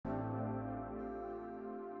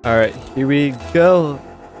All right, here we go.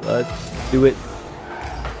 Let's do it.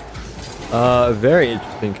 Very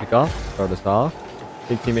interesting kickoff. Start us off.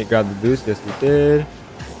 Big teammate grabbed the boost. Yes, he did.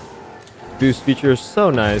 Boost feature is so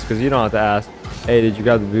nice because you don't have to ask, hey, did you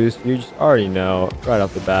grab the boost? You just already know right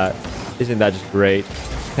off the bat. Isn't that just great?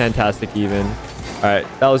 Fantastic even. All right,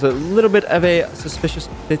 that was a little bit of a suspicious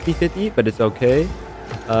 50-50, but it's okay.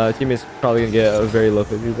 Teammate's probably going to get a very low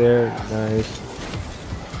 50 there. Nice.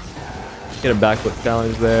 Get a backflip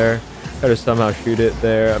challenge there. Try to somehow shoot it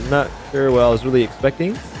there. I'm not sure what I was really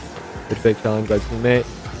expecting. Good fake challenge by teammate.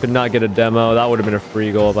 Could not get a demo. That would have been a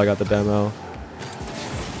free goal if I got the demo.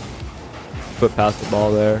 Put past the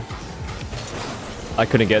ball there. I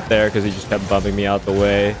couldn't get there because he just kept bumping me out the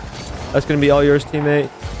way. That's going to be all yours, teammate.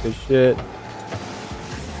 Good shit.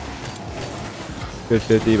 Good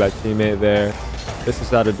 50 by teammate there. This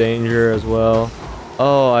is out of danger as well.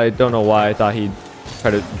 Oh, I don't know why I thought he'd try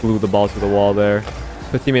to glue the ball to the wall there.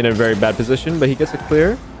 Put teammate in a very bad position, but he gets a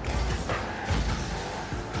clear.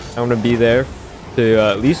 I'm going to be there to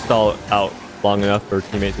at least stall out long enough for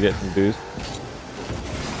teammate to get some boost.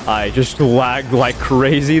 I just lagged like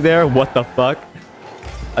crazy there. What the fuck?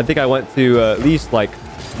 I think I went to at least like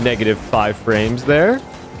 -5 frames there.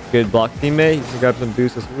 Good block teammate. He can grab some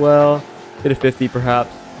boost as well. Get a 50 perhaps.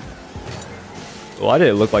 Why did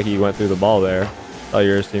it look like he went through the ball there? All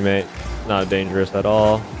yours, teammate. Not dangerous at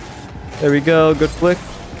all. There we go. Good flick.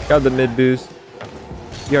 Got the mid boost.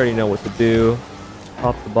 You already know what to do.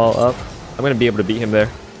 Pop the ball up. I'm going to be able to beat him there.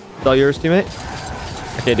 It's all yours, teammate.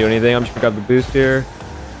 I can't do anything. I'm just going to grab the boost here.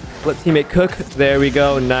 Let teammate cook. There we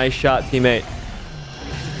go. Nice shot, teammate.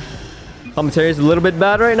 Commentary is a little bit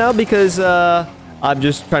bad right now because I'm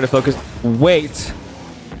just trying to focus. Wait.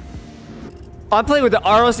 I'm playing with the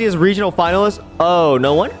RLCS regional finalist. Oh,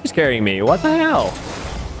 no wonder he's carrying me. What the hell?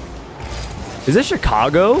 Is this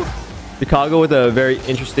Chicago? Chicago with a very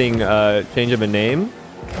interesting change of a name?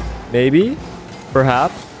 Maybe?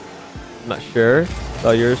 Perhaps? I'm not sure. Is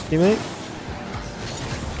that yours, teammate?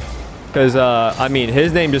 Because, I mean,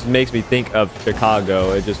 his name just makes me think of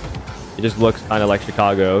Chicago. It just looks kind of like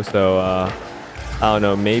Chicago. So, I don't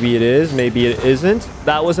know. Maybe it is. Maybe it isn't.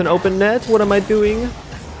 That was an open net. What am I doing?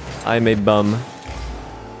 I'm a bum.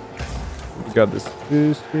 Grab this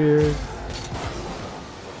boost here.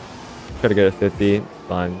 Try to get a 50.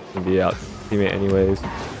 Fine. Can be out teammate anyways.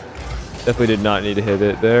 Definitely did not need to hit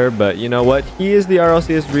it there. But you know what? He is the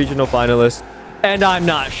RLCS regional finalist. And I'm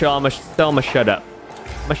not sure. I'm going to shut up.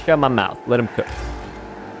 I'm going to shut my mouth. Let him cook.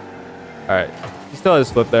 Alright. He still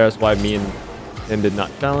has flip there. That's why me and him did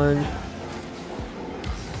not challenge.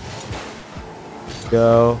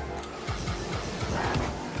 Go.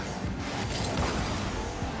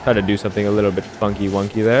 Try to do something a little bit funky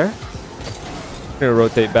wonky there. Gonna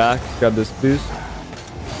rotate back, grab this boost.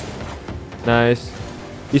 Nice.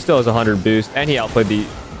 He still has 100 boost, and he outplayed the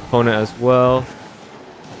opponent as well.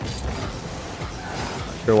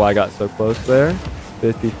 Not sure why I got so close there.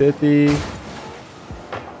 50-50.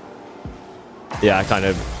 Yeah, I kind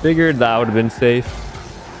of figured that would have been safe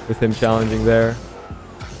with him challenging there.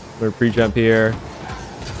 We're pre-jump here.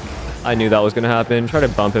 I knew that was gonna happen. Try to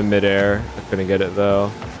bump him midair. I couldn't get it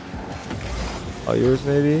though. All yours,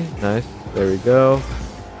 maybe. Nice. There we go.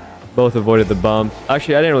 Both avoided the bump.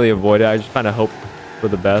 Actually, I didn't really avoid it. I just kind of hoped for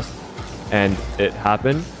the best, and it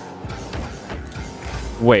happened.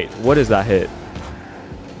 Wait, what is that hit?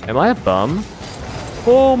 Am I a bum?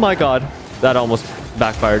 Oh my god, that almost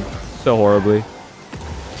backfired so horribly.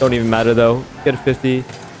 Don't even matter though. Get a 50.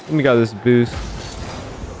 Let me grab this boost.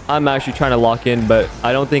 I'm actually trying to lock in, but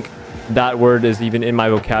I don't think that word is even in my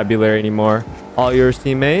vocabulary anymore. All yours,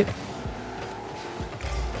 teammate.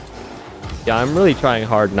 Yeah, I'm really trying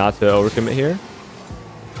hard not to overcommit here.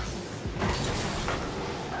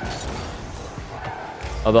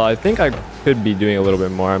 Although I think I could be doing a little bit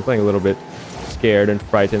more. I'm playing a little bit scared and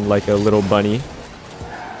frightened like a little bunny.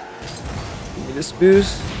 Give me this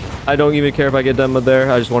boost. I don't even care if I get demoed there.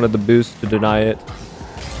 I just wanted the boost to deny it.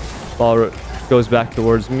 Ball goes back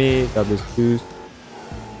towards me. Got this boost.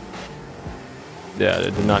 Yeah, I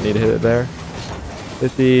did not need to hit it there.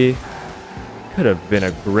 50. Could have been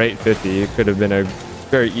a great 50. It could have been a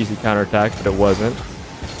very easy counterattack, but it wasn't.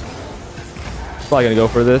 Probably gonna go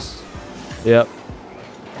for this. Yep.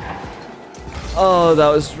 Oh, that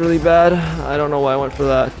was really bad. I don't know why I went for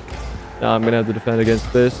that. Now I'm gonna have to defend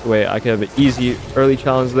against this. Wait, I could have an easy early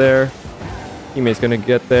challenge there. Teammate's gonna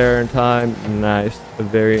get there in time. Nice.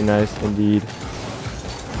 Very nice indeed.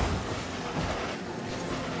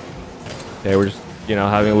 Okay, we're just, you know,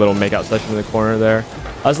 having a little makeout session in the corner there.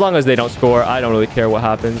 As long as they don't score, I don't really care what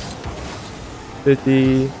happens.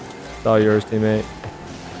 50. It's all yours, teammate.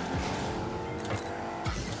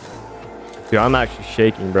 Dude, I'm actually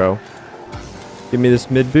shaking, bro. Give me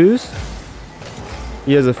this mid boost.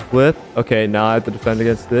 He has a flip. Okay, now I have to defend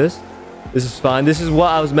against this. This is fine. This is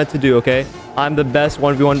what I was meant to do, okay? I'm the best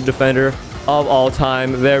 1v1 defender of all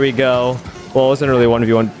time. There we go. Well, it wasn't really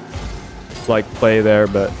 1v1 like play there,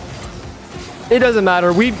 but it doesn't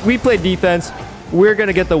matter. We play defense. We're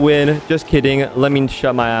gonna get the win. Just kidding. Let me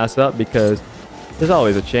shut my ass up because there's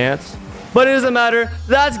always a chance. But it doesn't matter.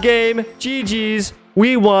 That's game. GG's.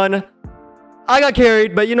 We won. I got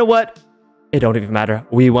carried, but you know what? It don't even matter.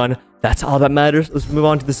 We won. That's all that matters. Let's move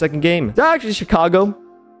on to the second game. Is that actually Chicago?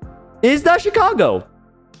 Is that Chicago?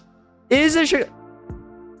 Is it Chicago?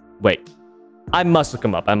 Wait. I must look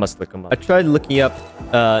him up. I tried looking up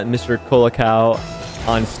Mr. Colacao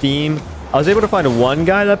on Steam. I was able to find one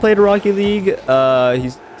guy that played Rocket League.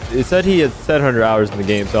 It said he had 700 hours in the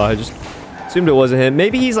game, so I just assumed it wasn't him.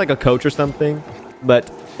 Maybe he's like a coach or something, but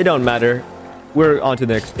it don't matter. We're on to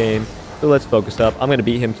the next game, so let's focus up. I'm going to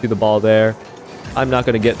beat him to the ball there. I'm not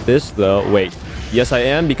going to get this, though. Wait. Yes, I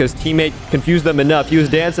am, because teammate confused them enough. He was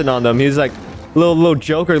dancing on them. He was like little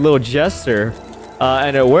joker, little jester,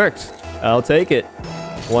 and it worked. I'll take it.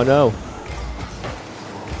 1-0.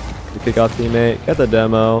 Kick off teammate. Get the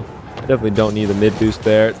demo. I definitely don't need the mid boost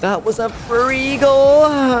there. That was a free goal.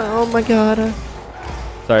 Oh my god.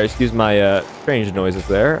 Sorry, excuse my strange noises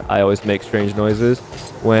there. I always make strange noises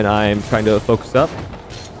when I'm trying to focus up.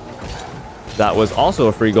 That was also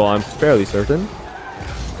a free goal, I'm fairly certain.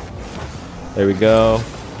 There we go.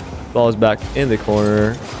 Ball is back in the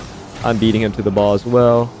corner. I'm beating him to the ball as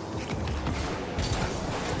well.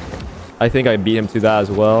 I think I beat him to that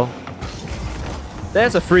as well.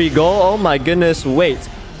 That's a free goal. Oh my goodness. Wait.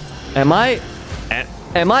 Am I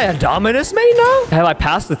a Dominus main now? Have I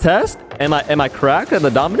passed the test? Am I cracked at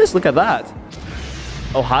the Dominus? Look at that.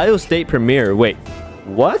 Ohio State Premier. Wait.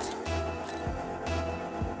 What?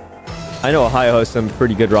 I know Ohio has some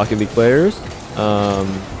pretty good Rocket League players.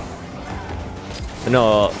 I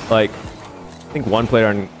know, like, I think one player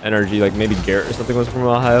on Energy, like maybe Garrett or something, was from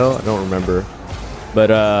Ohio. I don't remember.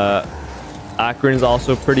 But Akron's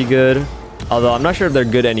also pretty good. Although I'm not sure if they're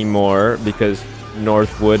good anymore because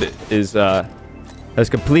Northwood is has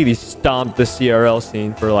completely stomped the CRL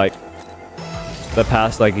scene for like the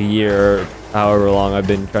past like a year, however long I've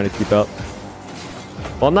been trying to keep up.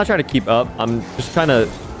 Well, I'm not trying to keep up. I'm just kind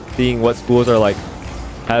of seeing what schools are like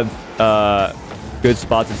have good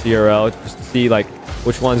spots in CRL, just to see like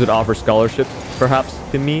which ones would offer scholarships perhaps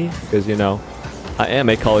to me, because you know I am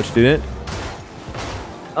a college student.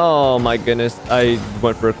 Oh my goodness, I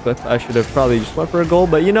went for a clip. I should have probably just went for a goal,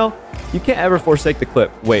 but you know, you can't ever forsake the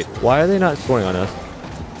clip. Wait, why are they not scoring on us?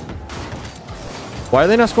 Why are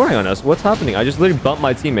they not scoring on us? What's happening? I just literally bumped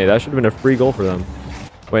my teammate. That should have been a free goal for them.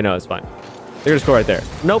 Wait, no, it's fine. They're gonna score right there.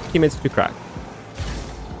 Nope, teammate's too cracked.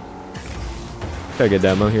 Gotta get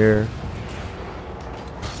demo here.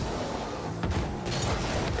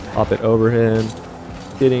 Pop it over him.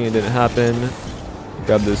 Kidding, it didn't happen.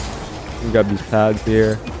 Grab this. Grab these pads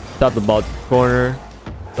here. Stop the ball to the corner.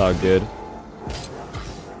 It's all good.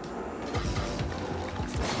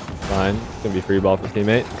 Fine. It's gonna be free ball for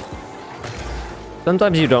teammate.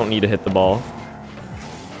 Sometimes you don't need to hit the ball.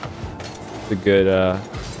 It's a good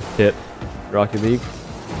tip, Rocket League.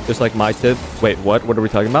 Just like my tip. Wait, what? What are we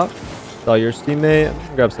talking about? It's all yours, teammate. I'm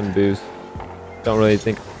gonna grab some boost. Don't really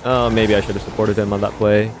think. Oh, maybe I should have supported him on that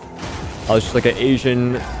play. I was just like an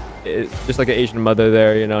Asian mother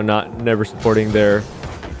there, you know, never supporting their,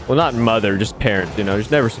 well, not mother, just parents, you know,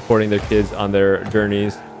 just never supporting their kids on their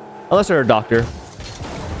journeys, unless they're a doctor.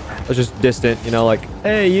 I was just distant, you know, like,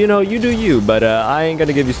 hey, you know, you do you, but I ain't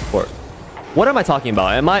gonna give you support. What am I talking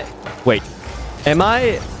about?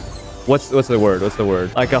 What's the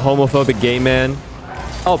word? Like a homophobic gay man?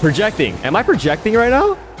 Oh, projecting. Am I projecting right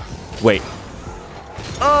now? Wait.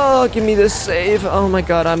 Oh, give me this save. Oh my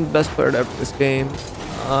god, I'm the best player ever this game.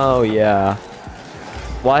 Oh yeah.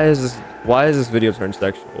 Why is this video turned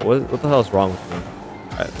sexual? What the hell is wrong with me?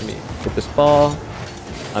 Alright, let me get this ball.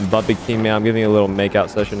 I'm bumping teammate. I'm giving a little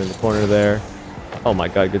make-out session in the corner there. Oh my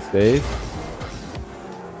god, good save.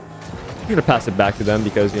 I'm gonna pass it back to them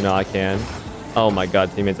because, you know, I can. Oh my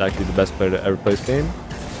god, teammate's actually the best player to ever play this game.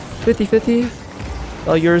 50-50.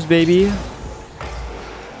 All yours, baby.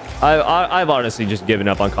 I've honestly just given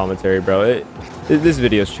up on commentary, bro. This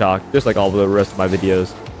video's chalk, just like all the rest of my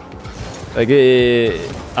videos. Like,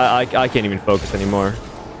 I can't even focus anymore.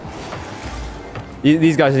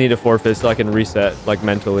 These guys need to forfeit so I can reset, like,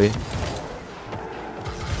 mentally.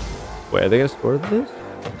 Wait, are they gonna score this?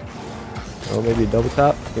 Oh, maybe double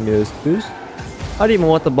tap. Give me this boost. I don't even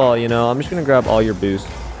want the ball, you know. I'm just gonna grab all your boost.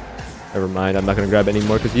 Never mind. I'm not gonna grab any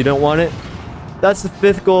more because you don't want it. That's the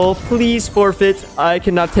 5th goal. Please forfeit. I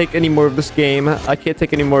cannot take any more of this game. I can't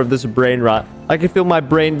take any more of this brain rot. I can feel my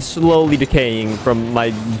brain slowly decaying from my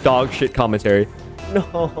dog shit commentary.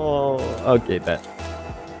 No. Okay, bet.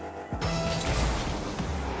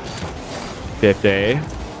 50.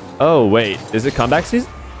 Oh, wait. Is it comeback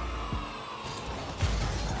season?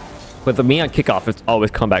 With me on kickoff, it's always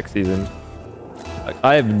comeback season. Like,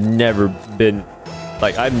 I've never had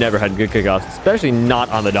good kickoffs, especially not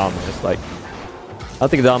on the Dominus. Like, I don't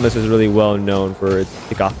think Dominus is really well known for its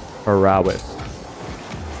kickoff prowess.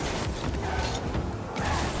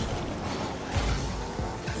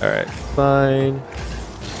 Alright, fine.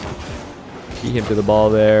 Beat him to the ball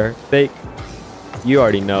there. Fake. You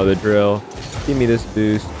already know the drill. Give me this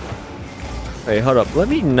boost. Hey, hold up. Let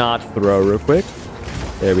me not throw real quick.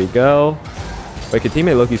 There we go. Wait, can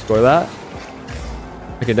teammate Loki score that?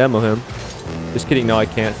 I can demo him. Just kidding. No, I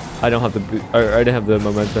can't. I don't have the I didn't have the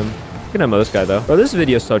momentum. I can demo this guy though. Bro, this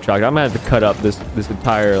video is so chocked. I'm gonna have to cut up this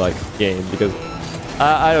entire like game because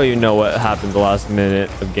I don't even know what happened the last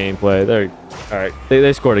minute of gameplay. They're all right.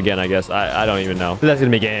 They scored again, I guess. I don't even know. But that's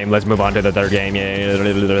gonna be game. Let's move on to the 3rd game.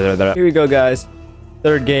 Yeah. Here we go, guys.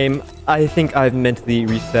 3rd game. I think I've mentally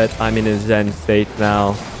reset. I'm in a zen state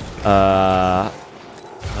now.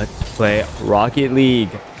 Let's play Rocket League.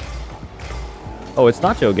 Oh, it's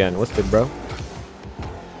Nacho again. What's good, bro?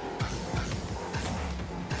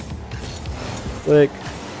 Click.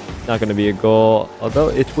 Not going to be a goal. Although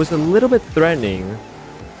it was a little bit threatening.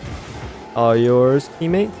 All yours,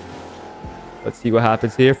 teammate. Let's see what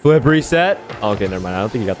happens here. Flip reset. Okay, never mind. I don't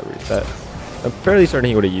think he got the reset. I'm fairly certain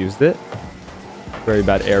he would have used it. Very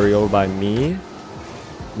bad aerial by me.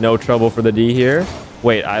 No trouble for the D here.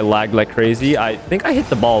 Wait, I lagged like crazy. I think I hit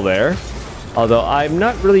the ball there. Although I'm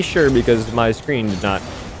not really sure because my screen did not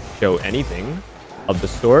show anything of the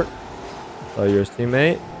sort. Oh, yours,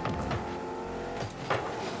 teammate.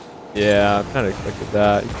 Yeah, I kind of expected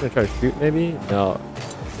that. He's going to try to shoot maybe? No.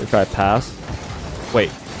 He's going to try to pass.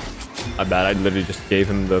 Wait. My bad. I literally just gave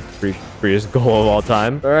him the freest goal of all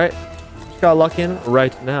time. All right. Just got luck in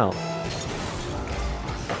right now.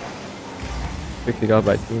 Quick kick off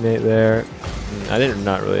by teammate there. I did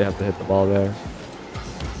not really have to hit the ball there.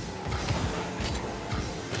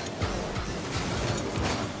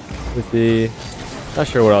 Let's see. Not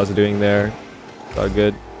sure what I was doing there. It's all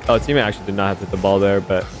good. Oh, teammate actually did not have to hit the ball there,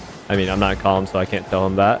 but I mean, I'm not calm, so I can't tell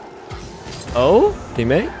him that. Oh,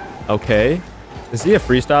 teammate. Okay. Is he a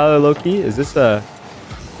freestyler, low-key? Is this a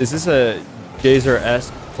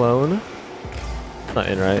Jazer-esque clone? It's not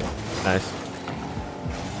in, right? Nice.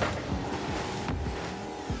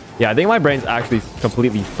 Yeah, I think my brain's actually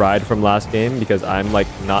completely fried from last game because I'm like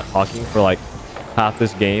not talking for like half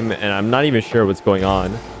this game and I'm not even sure what's going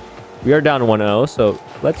on. We are down 1-0, so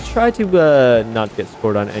let's try to not get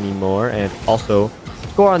scored on anymore and also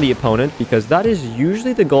score on the opponent because that is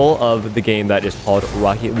usually the goal of the game that is called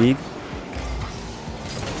Rocket League.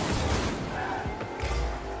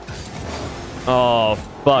 Oh,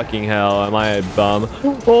 fucking hell. Am I a bum?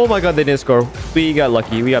 Oh my god, they didn't score. We got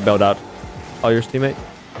lucky. We got bailed out. All yours, teammate.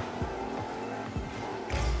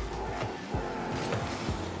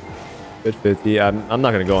 Good 50. I'm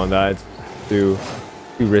not going to go on that. It's too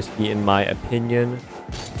risky in my opinion.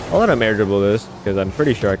 I'll let him air dribble this because I'm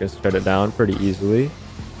pretty sure I can shut it down pretty easily.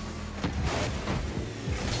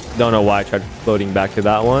 Don't know why I tried floating back to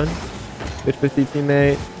that one. Good 50,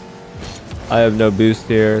 teammate. I have no boost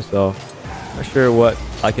here, so not sure what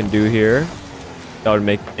I can do here that would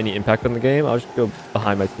make any impact on the game. I'll just go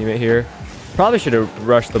behind my teammate here. Probably should have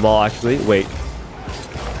rushed the ball, actually. Wait.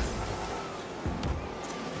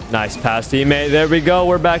 Nice pass, teammate. There we go.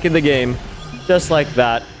 We're back in the game. Just like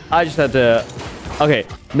that. I just had to... Okay,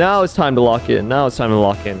 now it's time to lock in. Now it's time to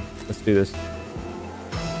lock in. Let's do this.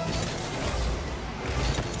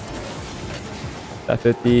 That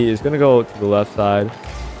 50 is going to go to the left side.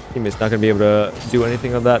 Teammate's not going to be able to do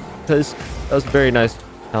anything on that because that was a very nice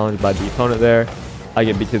challenge by the opponent there. I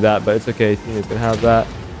get beat to that, but it's okay. Teammate's going to have that.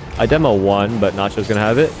 I demo one, but Nacho's going to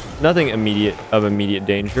have it. Nothing immediate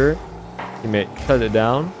danger. Teammate shut it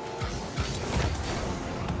down.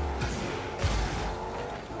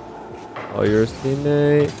 Oh, yours,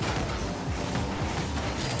 teammate.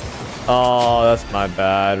 Oh, that's my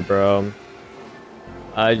bad, bro.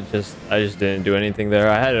 I just didn't do anything there.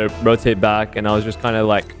 I had to rotate back, and I was just kind of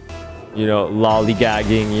like, you know,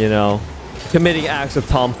 lollygagging, you know, committing acts of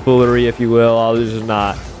tomfoolery, if you will. I was just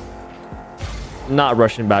not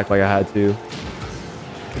rushing back like I had to.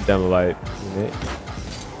 Good demo by teammate.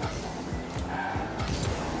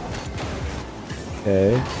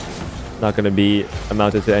 Okay. Not going to be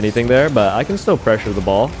amounted to anything there, but I can still pressure the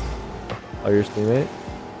ball. Oh, your teammate.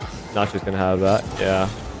 Nacho's gonna have that. Yeah.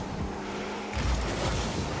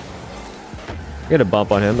 Get a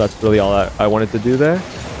bump on him. That's really all I wanted to do there.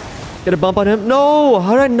 Get a bump on him. No!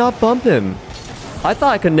 How did I not bump him? I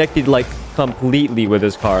thought I connected, like, completely with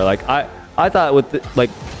his car. Like, I thought with, the, like,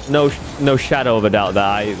 no shadow of a doubt that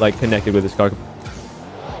I, like, connected with his car.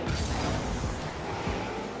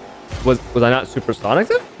 Was I not supersonic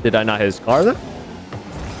there? Did I not hit his car there?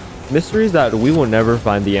 Mysteries that we will never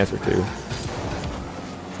find the answer to.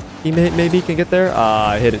 Teammate maybe can get there.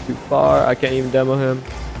 I hit it too far. I can't even demo him.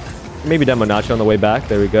 Maybe demo Nacho on the way back.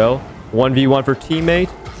 There we go. 1v1 for teammate.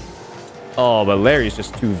 Oh, but Larry's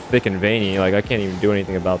just too thick and veiny. Like, I can't even do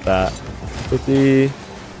anything about that. 50.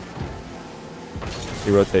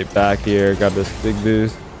 You rotate back here. Grab this big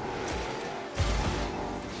boost.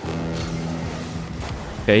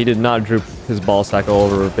 Okay, he did not droop his ball sack all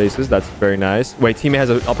over our faces. That's very nice. Wait, teammate has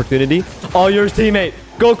an opportunity. All yours, teammate.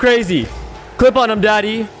 Go crazy. Clip on him,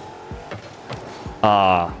 daddy.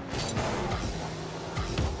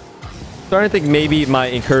 Starting to think maybe my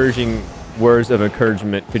encouraging words of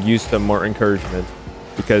encouragement could use some more encouragement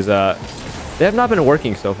because they have not been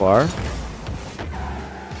working so far.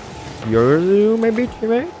 Yours, maybe,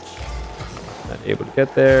 teammate? Not able to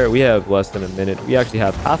get there. We have less than a minute. We actually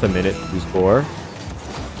have half a minute to score.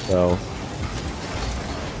 So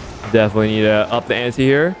definitely need to up the ante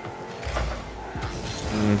here.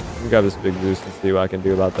 Let me grab this big boost and see what I can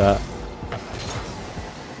do about that.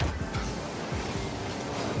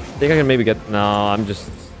 I think I can maybe get... No, I'm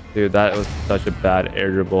just... Dude, that was such a bad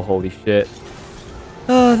air dribble. Holy shit.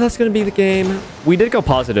 That's going to be the game. We did go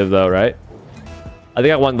positive though, right? I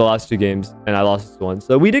think I won the last 2 games and I lost this one.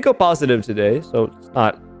 So we did go positive today. So it's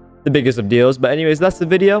not the biggest of deals. But anyways, that's the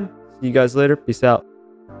video. See you guys later. Peace out.